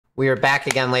We are back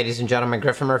again, ladies and gentlemen.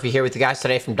 Griffin Murphy here with you guys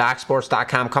today from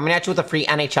DocSports.com, coming at you with a free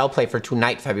NHL play for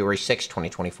tonight, February 6,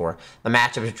 2024. The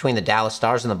matchup between the Dallas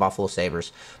Stars and the Buffalo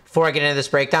Sabres. Before I get into this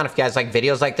breakdown, if you guys like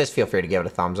videos like this, feel free to give it a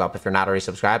thumbs up. If you're not already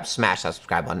subscribed, smash that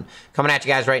subscribe button. Coming at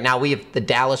you guys right now, we have the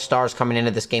Dallas Stars coming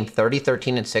into this game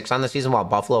 30-13-6 on the season, while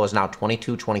Buffalo is now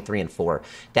 22-23-4.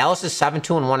 Dallas is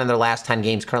 7-2-1 in their last 10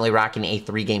 games, currently rocking a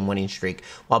 3-game winning streak,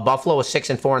 while Buffalo is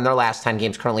 6-4 in their last 10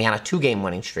 games, currently on a 2-game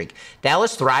winning streak.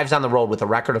 Dallas thrives on the road with a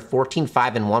record of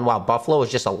 14-5-1, while Buffalo is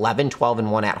just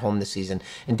 11-12-1 at home this season.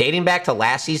 And dating back to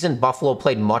last season, Buffalo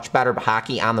played much better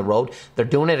hockey on the road. They're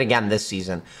doing it again this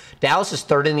season. Dallas is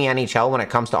third in the NHL when it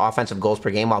comes to offensive goals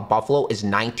per game, while Buffalo is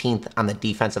 19th on the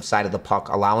defensive side of the puck,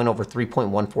 allowing over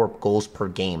 3.14 goals per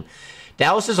game.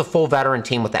 Dallas is a full veteran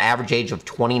team with the average age of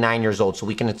 29 years old, so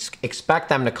we can expect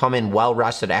them to come in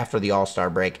well-rested after the All-Star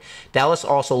break. Dallas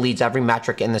also leads every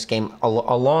metric in this game,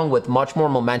 along with much more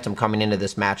momentum coming into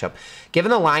this matchup. Given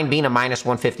the line being a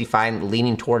 -155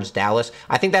 leaning towards Dallas,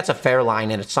 I think that's a fair line,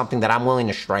 and it's something that I'm willing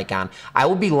to strike on. I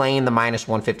will be laying the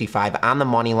 -155 on the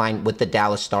money line with the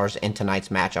Dallas Stars in tonight's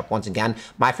matchup. Once again,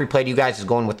 my free play to you guys is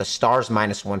going with the Stars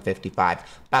 -155.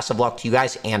 Best of luck to you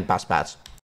guys, and best bets.